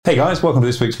Hey guys, welcome to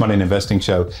this week's Money and Investing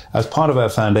Show. As part of our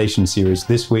foundation series,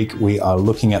 this week we are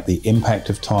looking at the impact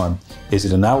of time. Is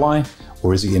it an ally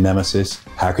or is it your nemesis?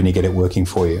 How can you get it working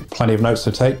for you? Plenty of notes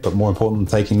to take, but more important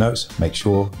than taking notes, make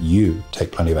sure you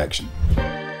take plenty of action.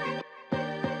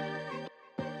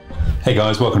 Hey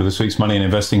guys, welcome to this week's Money and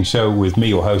Investing Show with me,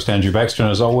 your host, Andrew Baxter,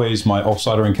 and as always, my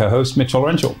offsider and co-host, Mitchell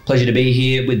Wrenchell. Pleasure to be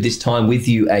here with this time with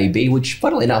you, AB, which,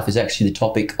 funnily enough, is actually the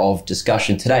topic of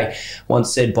discussion today.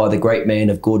 Once said by the great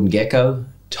man of Gordon Gekko,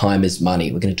 time is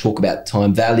money. We're going to talk about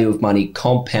time value of money,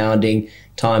 compounding,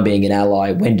 time being an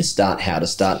ally, when to start, how to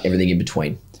start, everything in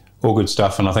between. All good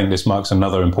stuff, and I think this marks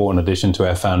another important addition to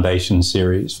our foundation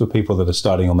series for people that are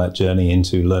starting on that journey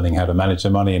into learning how to manage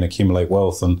their money and accumulate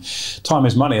wealth. And time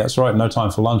is money, that's right, no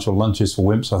time for lunch, or lunch is for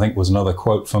wimps, I think was another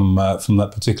quote from that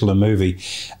particular movie.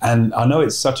 And I know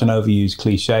it's such an overused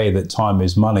cliche that time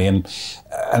is money, and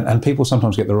people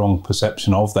sometimes get the wrong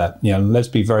perception of that. You know, let's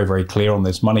be very, very clear on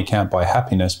this. Money can't buy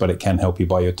happiness, but it can help you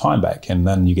buy your time back. And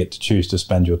then you get to choose to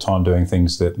spend your time doing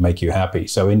things that make you happy.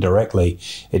 So indirectly,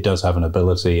 it does have an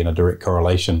ability and a direct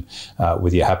correlation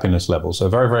with your happiness level. So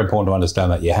very, very important to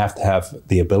understand that you have to have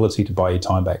the ability to buy your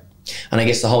time back. And I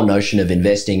guess the whole notion of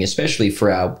investing, especially for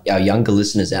our younger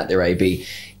listeners out there, AB,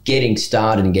 getting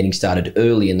started and getting started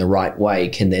early in the right way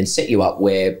can then set you up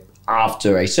where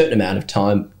after a certain amount of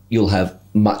time, you'll have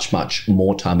much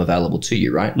more time available to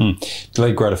you, right?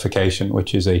 Delayed gratification,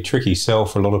 which is a tricky sell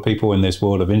for a lot of people in this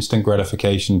world of instant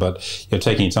gratification, but you're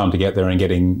taking time to get there and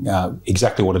getting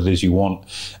exactly what it is you want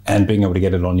and being able to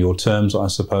get it on your terms, I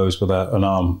suppose, without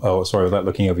without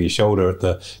looking over your shoulder at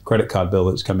the credit card bill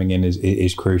that's coming in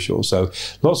is crucial. So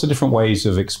lots of different ways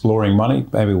of exploring money.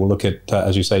 Maybe we'll look at,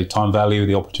 as you say, time value,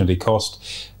 the opportunity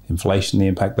cost, inflation, the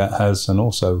impact that has, and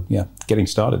also, getting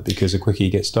started, because the quicker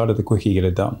you get started, the quicker you get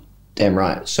it done. Damn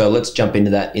right. So let's jump into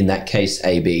that. In that case,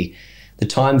 AB, the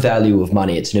time value of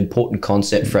money, it's an important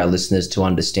concept for our listeners to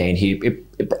understand here.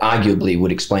 It arguably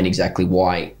would explain exactly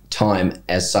why time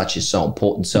as such is so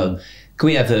important. So can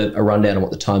we have a rundown on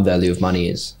what the time value of money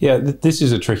is? Yeah, this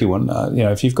is a tricky one.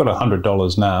 If you've got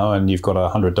 $100 now and you've got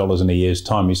 $100 in a year's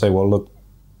time, you say, well, look,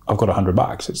 I've got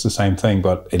 $100. It's the same thing,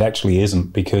 but it actually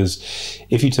isn't, because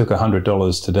if you took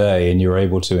 $100 today and you're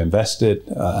able to invest it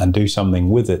and do something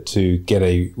with it to get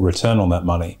a return on that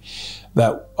money,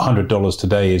 that $100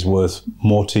 today is worth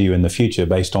more to you in the future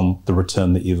based on the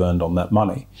return that you've earned on that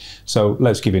money. So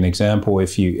let's give you an example.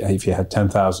 If you had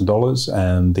 $10,000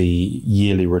 and the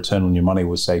yearly return on your money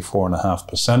was, say,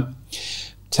 4.5%,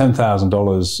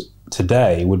 $10,000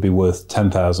 today would be worth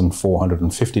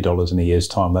 $10,450 in a year's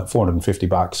time. That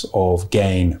 $450 of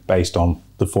gain based on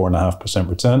the 4.5%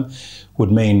 return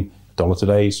would mean $1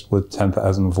 today's worth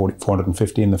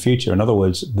 $10,450 in the future. In other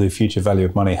words, the future value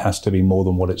of money has to be more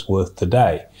than what it's worth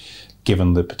today,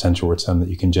 given the potential return that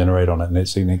you can generate on it. And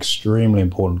it's an extremely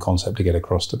important concept to get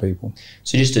across to people.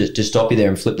 So just to stop you there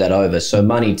and flip that over. So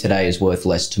money today is worth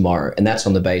less tomorrow. And that's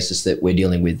on the basis that we're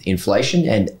dealing with inflation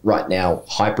and right now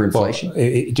hyperinflation.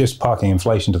 Well, just parking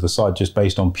inflation to the side, just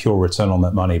based on pure return on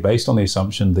that money, based on the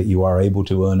assumption that you are able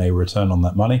to earn a return on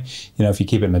that money. If you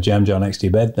keep it in a jam jar next to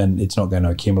your bed, then it's not going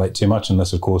to accumulate too much,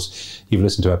 unless, of course, you've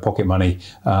listened to our pocket money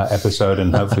episode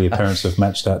and hopefully your parents have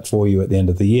matched that for you at the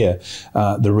end of the year.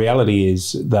 The reality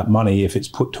is that money, if it's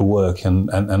put to work, and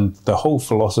the whole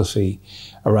philosophy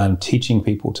around teaching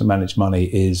people to manage money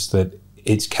is that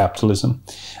it's capitalism,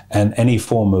 and any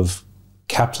form of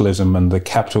capitalism and the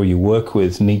capital you work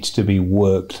with needs to be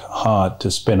worked hard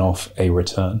to spin off a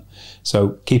return.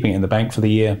 So keeping it in the bank for the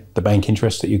year, the bank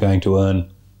interest that you're going to earn,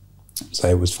 say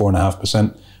it was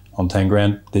 4.5%, on 10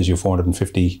 grand, there's your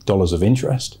 $450 of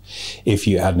interest. If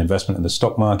you had an investment in the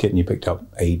stock market and you picked up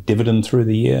a dividend through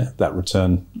the year, that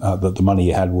return, the money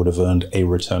you had would have earned a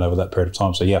return over that period of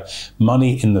time. So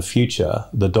money in the future,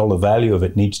 the dollar value of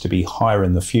it needs to be higher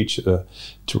in the future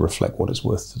to reflect what it's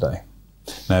worth today.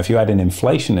 Now, if you add in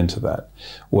inflation into that,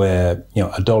 where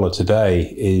 $1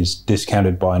 today is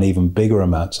discounted by an even bigger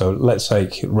amount. So let's say,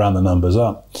 round the numbers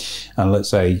up, and let's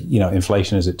say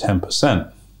inflation is at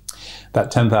 10%. That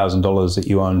 $10,000 that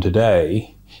you own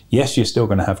today, yes, you're still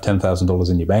going to have $10,000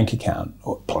 in your bank account,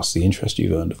 plus the interest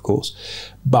you've earned, of course.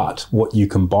 But what you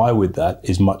can buy with that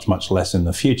is much less in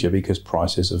the future, because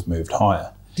prices have moved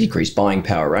higher. Decreased buying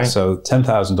power, right? So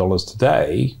 $10,000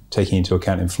 today, taking into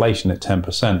account inflation at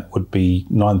 10%, would be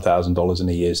 $9,000 in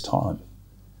a year's time.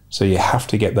 So you have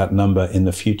to get that number in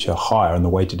the future higher, and the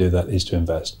way to do that is to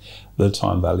invest. the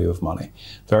time value of money.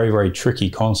 Very, very tricky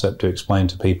concept to explain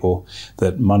to people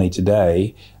that money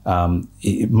today,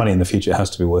 money in the future has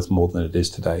to be worth more than it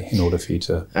is today in order for you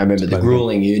to... I remember the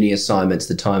grueling uni assignments,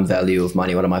 the time value of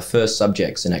money, one of my first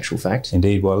subjects in actual fact.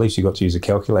 Indeed. Well, at least you got to use a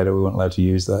calculator. We weren't allowed to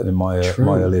use that in my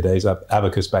early days.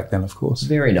 Abacus back then, of course.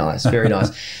 Very nice, very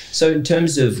nice. So in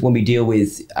terms of when we deal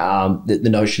with the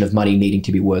notion of money needing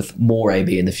to be worth more,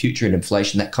 AB, in the future and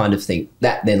inflation, that kind of thing,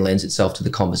 that then lends itself to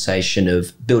the conversation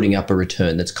of building up a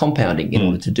return that's compounding in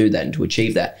order to do that and to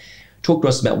achieve that. Talk to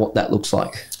us about what that looks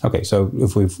like. Okay, so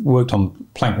if we've worked on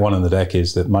plank one in the deck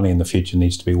is that money in the future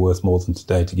needs to be worth more than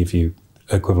today to give you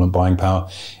equivalent buying power,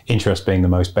 interest being the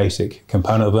most basic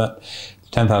component of that.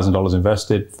 $10,000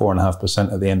 invested,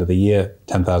 4.5% at the end of the year,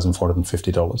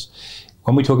 $10,450.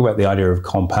 When we talk about the idea of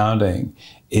compounding,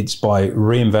 it's by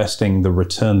reinvesting the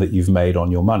return that you've made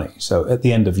on your money. So at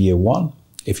the end of year one,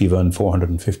 if you've earned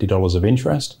 $450 of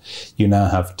interest, you now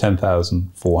have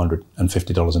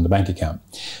 $10,450 in the bank account.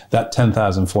 That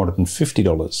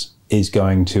 $10,450 is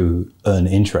going to earn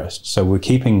interest. So we're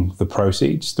keeping the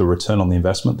proceeds, the return on the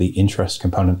investment, the interest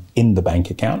component in the bank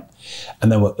account,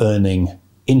 and then we're earning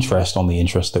interest on the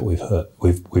interest that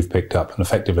we've picked up. And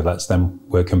effectively, that's then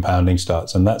where compounding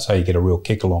starts. And that's how you get a real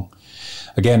kick along.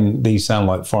 Again, these sound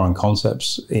like foreign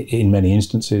concepts in many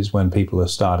instances when people are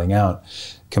starting out.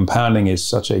 Compounding is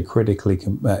such a critically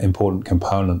important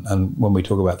component. And when we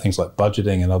talk about things like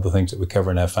budgeting and other things that we cover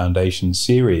in our foundation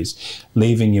series,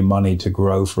 leaving your money to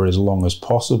grow for as long as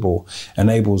possible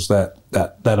enables that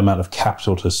amount of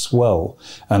capital to swell.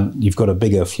 And you've got a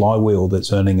bigger flywheel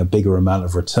that's earning a bigger amount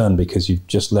of return because you've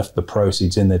just left the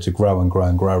proceeds in there to grow and grow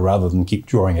and grow rather than keep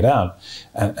drawing it out.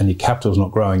 And your capital's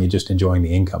not growing, you're just enjoying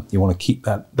the income. You want to keep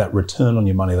that return on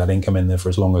your money, that income in there for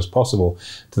as long as possible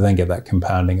to then get that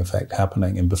compounding effect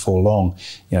happening. And before long,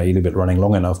 you leave it running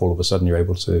long enough, all of a sudden you're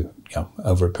able to,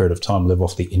 over a period of time, live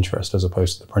off the interest as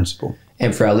opposed to the principal.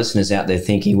 And for our listeners out there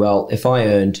thinking, well, if I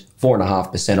earned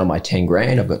 4.5% on my 10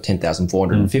 grand, I've got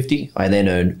 10,450. I then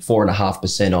earned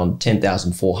 4.5% on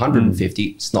 10,450.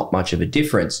 It's not much of a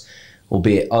difference,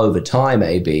 albeit over time,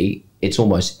 AB, it's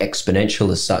almost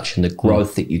exponential as such in the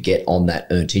growth that you get on that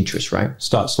earned interest, right?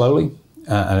 Start slowly.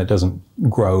 And it doesn't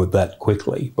grow that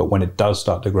quickly. But when it does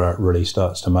start to grow, it really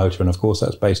starts to motor. And of course,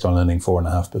 that's based on earning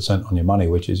 4.5% on your money,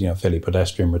 which is, fairly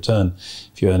pedestrian return.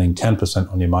 If you're earning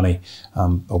 10% on your money,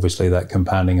 obviously that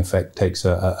compounding effect takes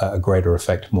a greater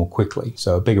effect more quickly.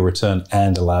 So a bigger return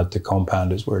and allowed to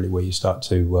compound is really where you start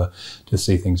to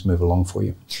see things move along for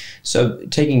you. So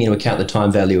taking into account the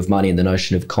time value of money and the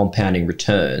notion of compounding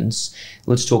returns,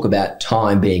 let's talk about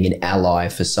time being an ally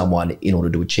for someone in order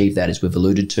to achieve that, as we've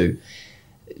alluded to.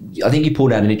 I think you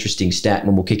pulled out an interesting stat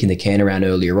when we were kicking the can around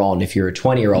earlier on. If you're a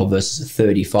 20-year-old versus a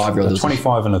 35-year-old. A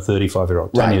 25 and a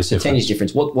 35-year-old. 10 years difference. 10 years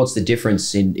difference. What's the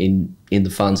difference in the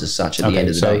funds as such at the end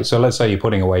of the day? So let's say you're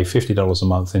putting away $50 a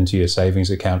month into your savings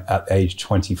account at age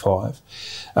 25.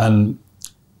 And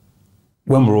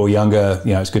when we're all younger,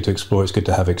 it's good to explore, it's good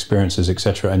to have experiences,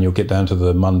 etc. And you'll get down to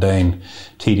the mundane,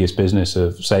 tedious business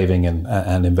of saving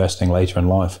and investing later in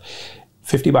life.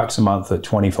 $50 a month at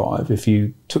 25, if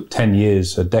you took 10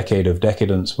 years, a decade of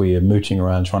decadence where you're mooching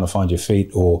around trying to find your feet,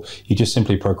 or you just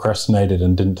simply procrastinated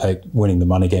and didn't take winning the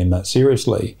money game that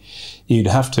seriously, you'd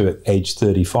have to, at age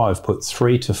 35, put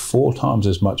 3 to 4 times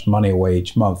as much money away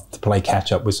each month to play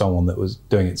catch up with someone that was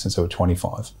doing it since they were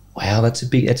 25. Wow, that's a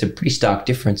pretty stark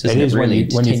difference, isn't it? Really,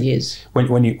 10 years.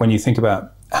 When you think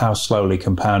about how slowly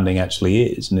compounding actually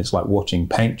is, and it's like watching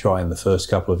paint dry in the first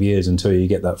couple of years until you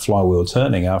get that flywheel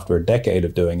turning. After a decade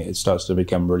of doing it, it starts to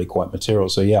become really quite material.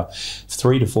 So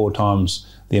 3 to 4 times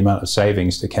the amount of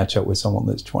savings to catch up with someone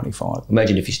that's 25.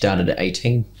 Imagine if you started at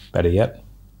 18. Better yet,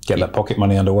 get that pocket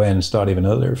money underway and start even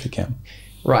earlier if you can.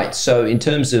 Right. So in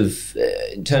terms of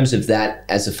that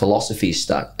as a philosophy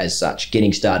as such,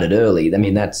 getting started early, I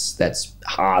mean, that's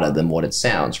harder than what it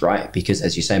sounds, right? Because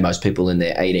as you say, most people in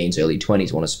their 18s, early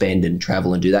 20s want to spend and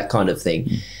travel and do that kind of thing.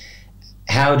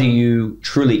 How do you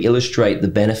truly illustrate the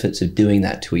benefits of doing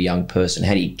that to a young person?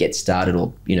 How do you get started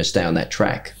or, stay on that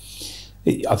track?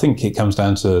 I think it comes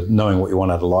down to knowing what you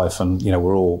want out of life, and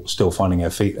we're all still finding our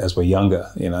feet as we're younger.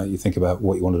 You think about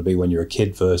what you wanted to be when you're a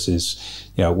kid versus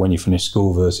when you finish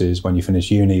school versus when you finish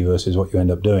uni versus what you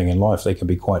end up doing in life. They can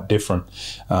be quite different,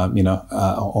 on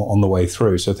the way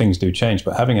through. So things do change.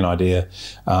 But having an idea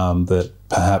that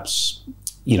perhaps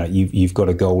you've got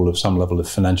a goal of some level of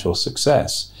financial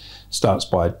success starts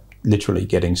by literally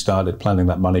getting started, planting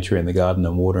that money tree in the garden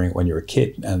and watering it when you're a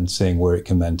kid and seeing where it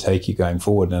can then take you going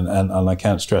forward. And I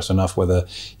can't stress enough whether,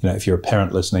 if you're a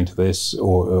parent listening to this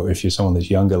or if you're someone that's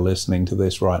younger listening to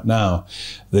this right now,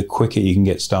 the quicker you can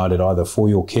get started either for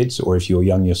your kids or if you're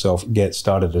young yourself, get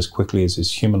started as quickly as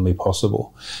is humanly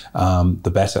possible,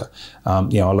 the better. I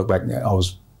look back, I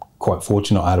was quite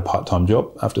fortunate. I had a part-time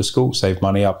job after school, saved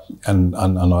money up, and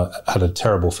I had a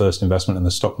terrible first investment in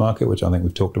the stock market, which I think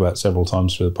we've talked about several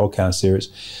times through the podcast series.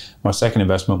 My second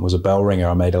investment was a bell ringer.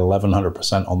 I made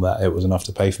 1,100% on that. It was enough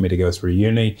to pay for me to go through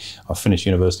uni. I finished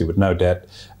university with no debt,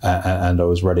 and I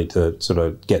was ready to sort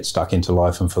of get stuck into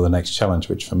life and for the next challenge,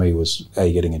 which for me was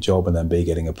A, getting a job, and then B,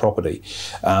 getting a property.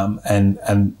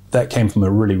 And that came from a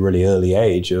really, really early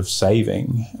age of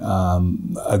saving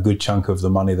a good chunk of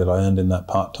the money that I earned in that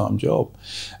part-time job.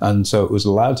 And so it was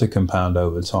allowed to compound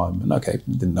over time. And okay,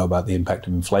 didn't know about the impact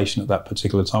of inflation at that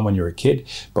particular time when you're a kid,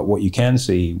 but what you can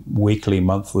see weekly,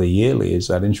 monthly, yearly is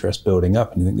that interest building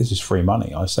up, and you think, this is free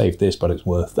money. I saved this, but it's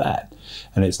worth that.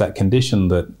 And it's that condition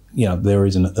that, there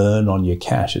is an earn on your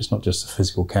cash. It's not just the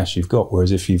physical cash you've got.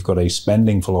 Whereas if you've got a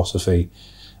spending philosophy,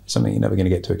 it's something you're never going to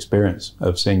get to experience,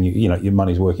 of seeing your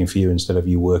money's working for you instead of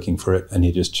you working for it, and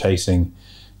you're just chasing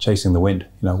the wind,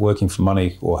 working for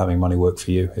money or having money work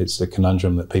for you. It's the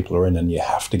conundrum that people are in, and you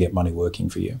have to get money working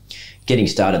for you. Getting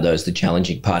started, though, is the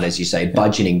challenging part, as you say,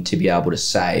 budgeting to be able to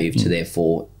save, to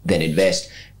therefore then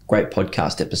invest. Great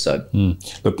podcast episode.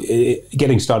 Look,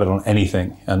 getting started on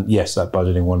anything, and yes, that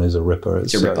budgeting one is a ripper.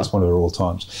 It's one of the all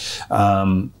times.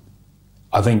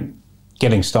 I think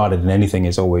getting started in anything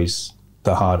is always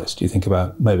the hardest. You think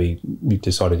about, maybe you've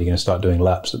decided you're going to start doing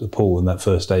laps at the pool, and that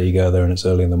first day you go there and it's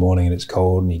early in the morning and it's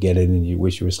cold and you get in and you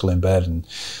wish you were still in bed and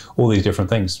all these different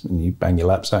things, and you bang your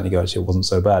laps out and you go, actually, it wasn't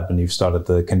so bad when you've started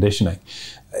the conditioning.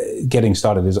 Getting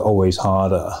started is always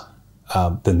harder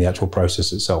than the actual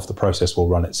process itself. The process will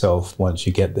run itself once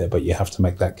you get there, but you have to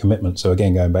make that commitment. So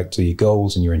again, going back to your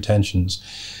goals and your intentions,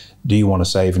 do you want to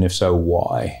save, and if so,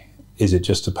 why? Is it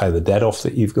just to pay the debt off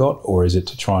that you've got, or is it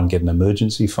to try and get an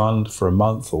emergency fund for a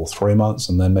month or 3 months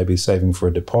and then maybe saving for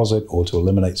a deposit or to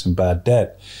eliminate some bad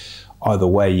debt? Either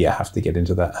way, you have to get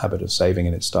into that habit of saving,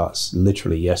 and it starts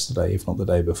literally yesterday, if not the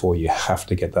day before. You have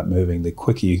to get that moving. The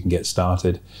quicker you can get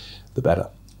started, the better.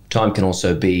 Time can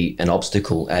also be an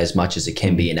obstacle as much as it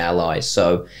can be an ally.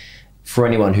 So for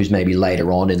anyone who's maybe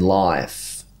later on in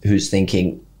life, who's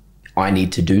thinking, I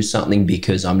need to do something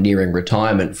because I'm nearing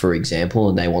retirement, for example,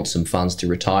 and they want some funds to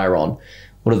retire on,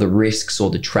 what are the risks or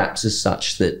the traps as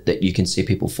such that you can see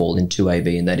people fall into,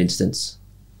 AB, in that instance?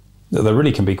 They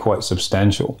really can be quite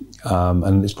substantial.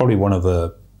 And it's probably one of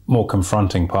the more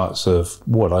confronting parts of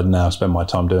what I'd now spend my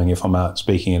time doing if I'm out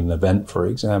speaking at an event, for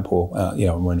example,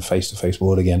 we're in face-to-face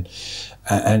world again,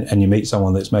 and you meet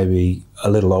someone that's maybe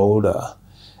a little older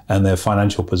and their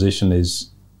financial position is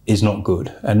not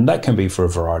good. And that can be for a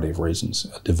variety of reasons: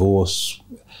 a divorce,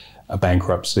 a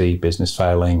bankruptcy, business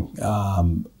failing,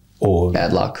 or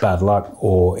bad luck,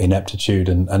 or ineptitude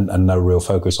and no real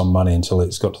focus on money until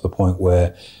it's got to the point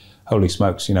where, holy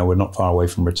smokes, we're not far away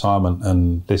from retirement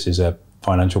and this is a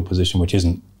financial position which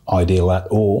isn't ideal at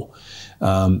all.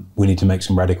 We need to make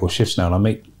some radical shifts now. And I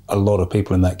meet a lot of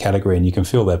people in that category, and you can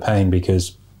feel their pain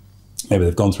because maybe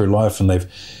they've gone through life and they've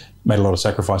made a lot of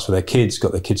sacrifice for their kids,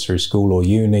 got their kids through school or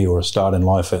uni or a start in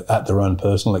life at their own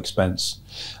personal expense,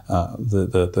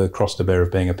 the cross to bear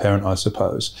of being a parent, I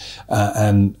suppose.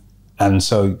 And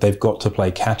so they've got to play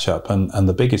catch up. And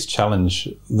the biggest challenge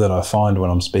that I find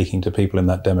when I'm speaking to people in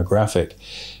that demographic,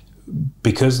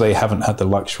 because they haven't had the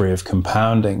luxury of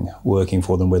compounding working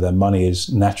for them, where their money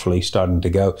is naturally starting to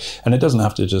go. And it doesn't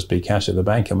have to just be cash at the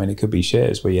bank. I mean, it could be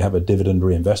shares, where you have a dividend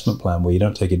reinvestment plan where you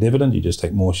don't take a dividend, you just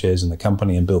take more shares in the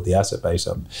company and build the asset base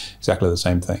up. Exactly the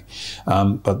same thing.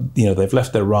 But they've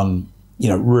left their run,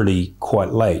 really quite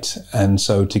late. And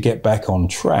so to get back on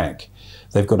track,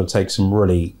 they've got to take some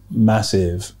really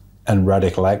massive and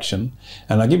radical action.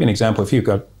 And I'll give you an example. If you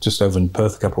got just over in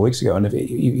Perth a couple of weeks ago, and if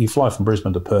you fly from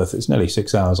Brisbane to Perth, it's nearly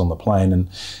 6 hours on the plane. And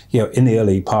in the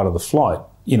early part of the flight,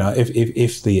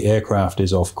 if the aircraft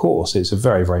is off course, it's a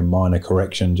very, very minor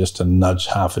correction just to nudge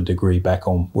half a degree back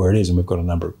on where it is. And we've got a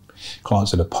number of clients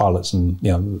that are pilots, and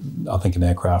I think an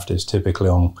aircraft is typically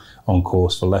on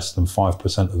course for less than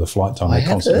 5% of the flight time. They're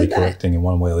constantly correcting in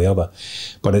one way or the other.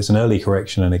 But it's an early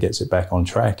correction and it gets it back on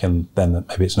track, and then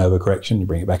maybe it's an overcorrection, you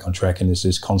bring it back on track, and it's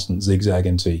this constant zigzag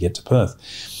until you get to Perth.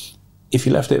 If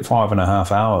you left it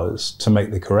 5.5 hours to make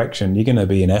the correction, you're going to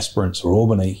be in Esperance or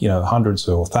Albany, hundreds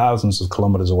or thousands of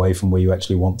kilometres away from where you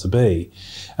actually want to be.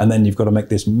 And then you've got to make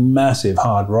this massive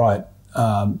hard right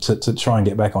to try and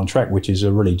get back on track, which is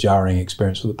a really jarring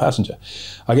experience for the passenger.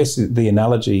 I guess the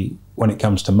analogy when it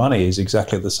comes to money is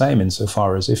exactly the same,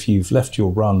 insofar as if you've left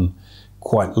your run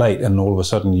quite late and all of a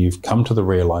sudden you've come to the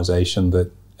realization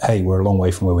that, hey, we're a long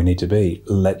way from where we need to be,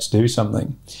 let's do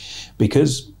something.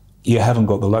 Because you haven't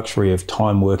got the luxury of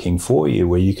time working for you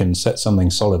where you can set something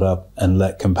solid up and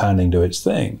let compounding do its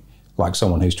thing, like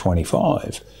someone who's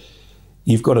 25.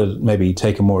 You've got to maybe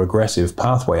take a more aggressive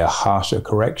pathway, a harsher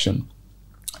correction.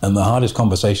 And the hardest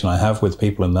conversation I have with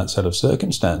people in that set of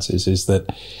circumstances is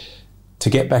that to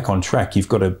get back on track, you've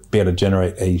got to be able to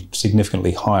generate a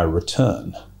significantly higher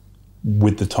return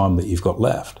with the time that you've got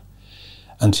left.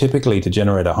 And typically to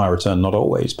generate a higher return, not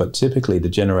always, but typically to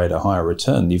generate a higher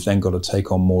return, you've then got to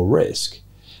take on more risk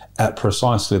at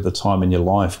precisely the time in your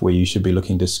life where you should be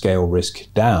looking to scale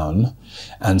risk down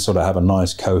and sort of have a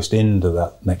nice coast into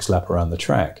that next lap around the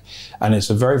track. And it's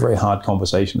a very, very hard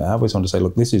conversation to have with someone to say,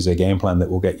 look, this is a game plan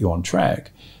that will get you on track,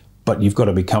 but you've got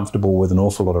to be comfortable with an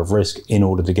awful lot of risk in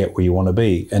order to get where you want to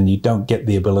be. And you don't get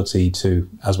the ability to,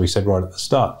 as we said right at the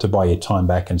start, to buy your time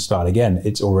back and start again.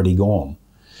 It's already gone.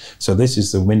 So this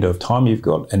is the window of time you've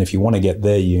got. And if you want to get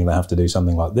there, you're going to have to do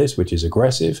something like this, which is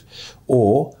aggressive,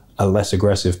 or a less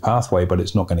aggressive pathway, but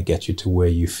it's not going to get you to where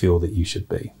you feel that you should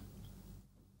be.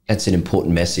 That's an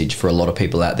important message for a lot of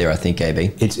people out there, I think,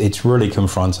 AB. It's really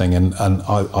confronting, and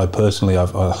I personally,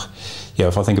 if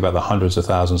I think about the hundreds of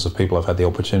thousands of people I've had the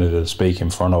opportunity to speak in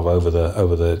front of over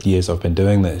the years I've been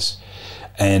doing this,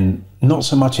 and not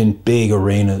so much in big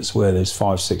arenas where there's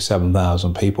 5,000, 6,000,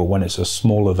 7,000 people, when it's a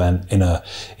small event in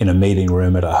a meeting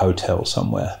room at a hotel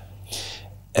somewhere.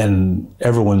 And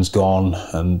everyone's gone,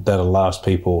 and they're the last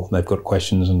people. They've got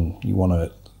questions, and you want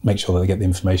to make sure that they get the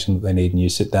information that they need. And you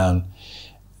sit down,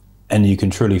 and you can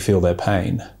truly feel their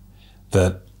pain,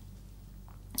 that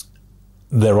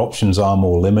their options are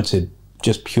more limited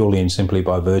just purely and simply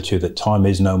by virtue that time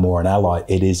is no more an ally.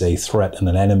 It is a threat and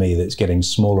an enemy that's getting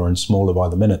smaller and smaller by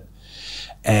the minute.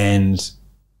 And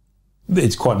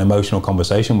it's quite an emotional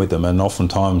conversation with them, and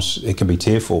oftentimes it can be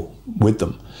tearful with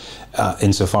them.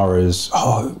 Insofar as,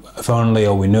 oh, if only,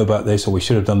 or we knew about this, or we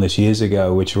should have done this years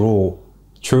ago, which are all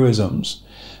truisms.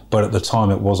 But at the time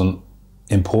it wasn't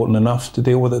important enough to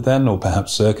deal with it then, or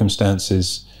perhaps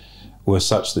circumstances were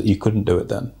such that you couldn't do it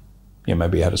then. You know,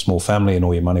 maybe you had a small family and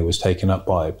all your money was taken up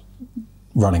by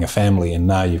running a family, and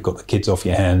now you've got the kids off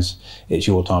your hands. It's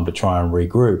your time to try and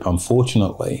regroup.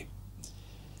 Unfortunately,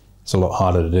 it's a lot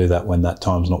harder to do that when that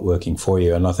time's not working for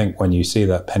you. And I think when you see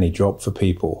that penny drop for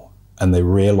people, and they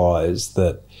realize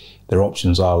that their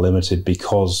options are limited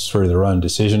because through their own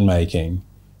decision making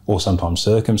or sometimes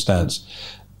circumstance,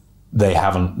 they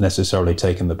haven't necessarily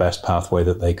taken the best pathway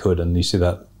that they could. And you see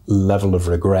that level of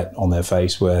regret on their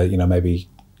face where, you know, maybe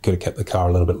could have kept the car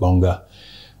a little bit longer,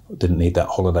 didn't need that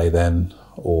holiday then,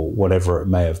 or whatever it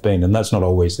may have been. And that's not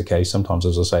always the case. Sometimes,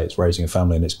 as I say, it's raising a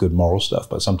family and it's good moral stuff,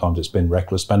 but sometimes it's been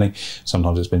reckless spending.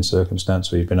 Sometimes it's been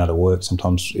circumstance where you've been out of work.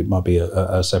 Sometimes it might be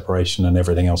a separation and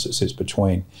everything else that sits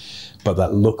between. But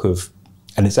that look of,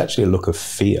 and it's actually a look of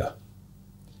fear.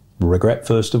 Regret,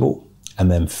 first of all,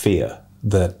 and then fear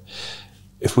that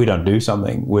if we don't do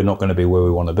something, we're not going to be where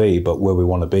we want to be, but where we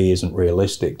want to be isn't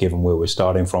realistic given where we're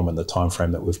starting from and the time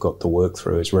frame that we've got to work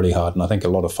through. It's really hard. And I think a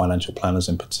lot of financial planners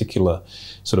in particular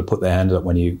sort of put their hand up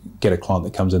when you get a client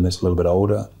that comes in that's a little bit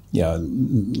older, you know,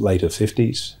 later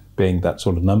 50s being that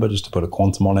sort of number, just to put a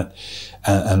quantum on it,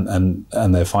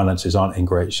 and their finances aren't in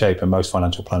great shape. And most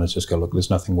financial planners just go, look,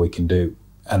 there's nothing we can do.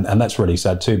 And that's really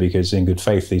sad too, because in good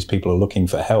faith, these people are looking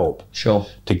for help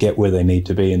to get where they need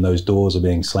to be, and those doors are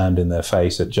being slammed in their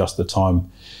face at just the time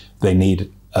they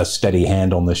need a steady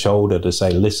hand on the shoulder to say,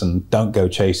 listen, don't go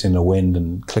chasing the wind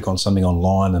and click on something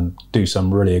online and do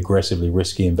some really aggressively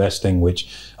risky investing, which,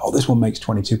 oh, this one makes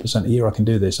 22% a year, I can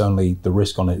do this, only the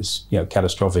risk on it is, you know,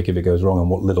 catastrophic if it goes wrong, and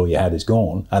what little you had is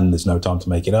gone and there's no time to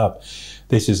make it up.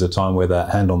 This is a time where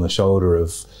that hand on the shoulder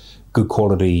of good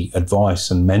quality advice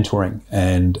and mentoring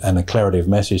and a clarity of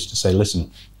message to say,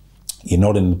 listen, you're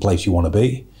not in the place you want to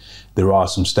be. There are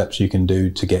some steps you can do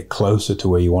to get closer to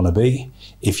where you want to be.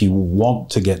 If you want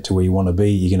to get to where you want to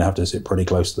be, you're going to have to sit pretty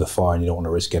close to the fire, and you don't want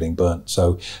to risk getting burnt.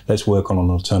 So let's work on an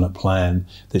alternate plan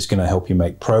that's going to help you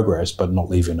make progress, but not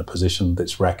leave you in a position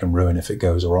that's rack and ruin if it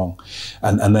goes wrong.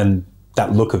 And then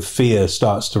that look of fear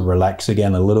starts to relax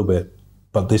again a little bit,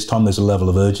 but this time there's a level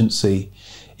of urgency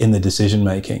in the decision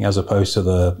making, as opposed to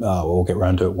the, we'll get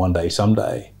around to it one day,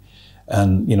 someday.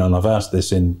 And, you know, and I've asked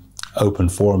this in open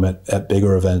forum at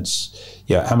bigger events,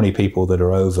 how many people that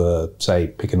are over, say,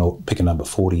 pick a number,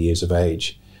 40 years of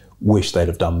age, wish they'd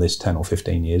have done this 10 or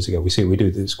 15 years ago. We do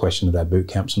this question at our boot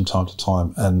camps from time to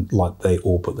time, and like they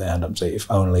all put their hand up and say, if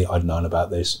only I'd known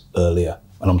about this earlier.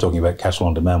 And I'm talking about cash flow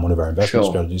on demand, one of our investment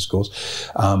strategies, of course.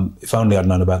 If only I'd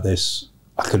known about this,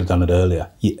 I could have done it earlier.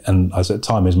 And I said,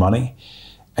 time is money,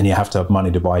 and you have to have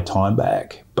money to buy time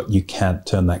back, but you can't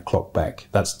turn that clock back.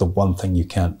 That's the one thing you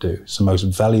can't do. It's the most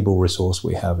valuable resource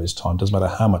we have is time. Doesn't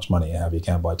matter how much money you have, you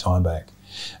can't buy time back.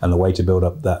 And the way to build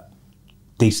up that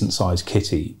decent sized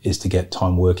kitty is to get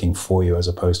time working for you, as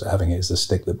opposed to having it as a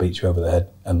stick that beats you over the head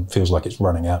and feels like it's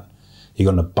running out. You've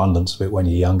got an abundance of it when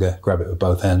you're younger. Grab it with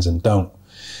both hands and don't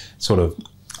sort of,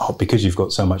 because you've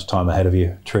got so much time ahead of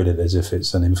you, treat it as if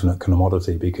it's an infinite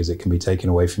commodity, because it can be taken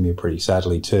away from you pretty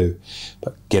sadly too.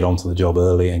 But get onto the job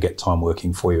early and get time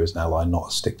working for you as an ally, not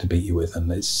a stick to beat you with.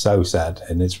 And it's so sad,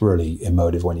 and it's really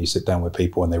emotive when you sit down with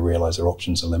people and they realize their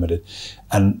options are limited.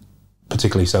 And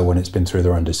particularly so when it's been through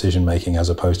their own decision making, as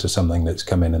opposed to something that's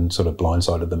come in and sort of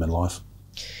blindsided them in life.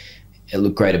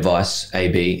 Look, great advice,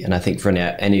 AB. And I think for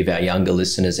any of our younger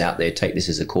listeners out there, take this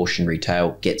as a cautionary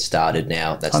tale. Get started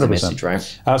now. That's 100%. The message, right?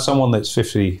 Someone that's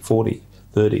 50, 40,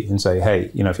 30 and say, hey,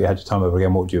 if you had your time over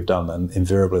again, what would you have done? And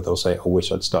invariably they'll say, I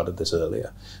wish I'd started this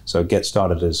earlier. So get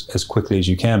started as quickly as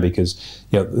you can, because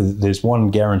there's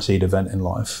one guaranteed event in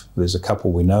life. There's a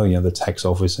couple we know, the tax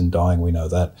office and dying, we know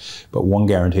that. But one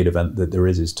guaranteed event that there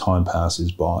is time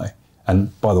passes by.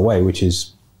 And by the way, which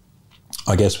is,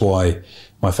 I guess, why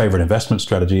my favorite investment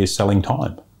strategy is selling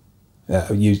time.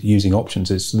 Using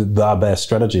options is the best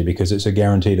strategy, because it's a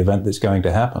guaranteed event that's going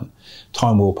to happen.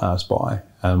 Time will pass by,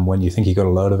 and when you think you got a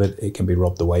load of it, it can be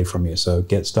robbed away from you. So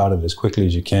get started as quickly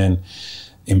as you can.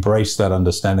 Embrace that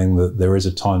understanding that there is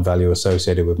a time value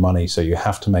associated with money, so you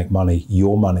have to make money,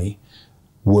 your money,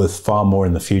 worth far more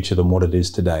in the future than what it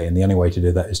is today. And the only way to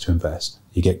do that is to invest.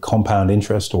 You get compound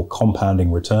interest or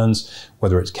compounding returns,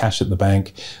 whether it's cash at the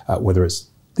bank, whether it's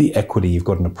the equity you've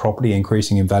got in a property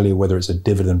increasing in value, whether it's a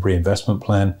dividend reinvestment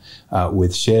plan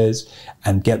with shares,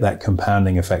 and get that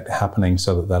compounding effect happening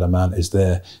so that that amount is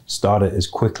there. Start it as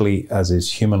quickly as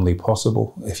is humanly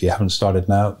possible. If you haven't started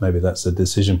now, maybe that's the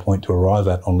decision point to arrive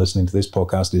at on listening to this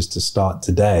podcast, is to start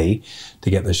today to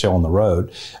get the show on the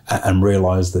road, and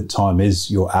realize that time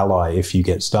is your ally if you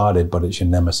get started, but it's your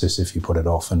nemesis if you put it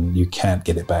off, and you can't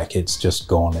get it back. It's just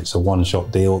gone. It's a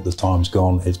one-shot deal. The time's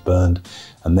gone. It's burned.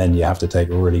 And then you have to take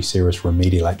really serious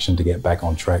remedial action to get back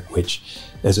on track, which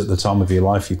is at the time of your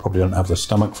life, you probably don't have the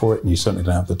stomach for it, and you certainly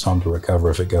don't have the time to recover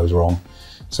if it goes wrong.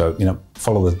 So,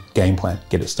 follow the game plan,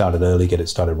 get it started early, get it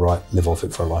started right, live off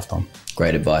it for a lifetime.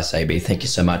 Great advice, AB. Thank you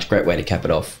so much. Great way to cap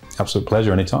it off. Absolute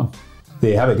pleasure, anytime.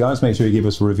 There you have it, guys. Make sure you give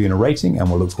us a review and a rating, and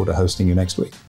we'll look forward to hosting you next week.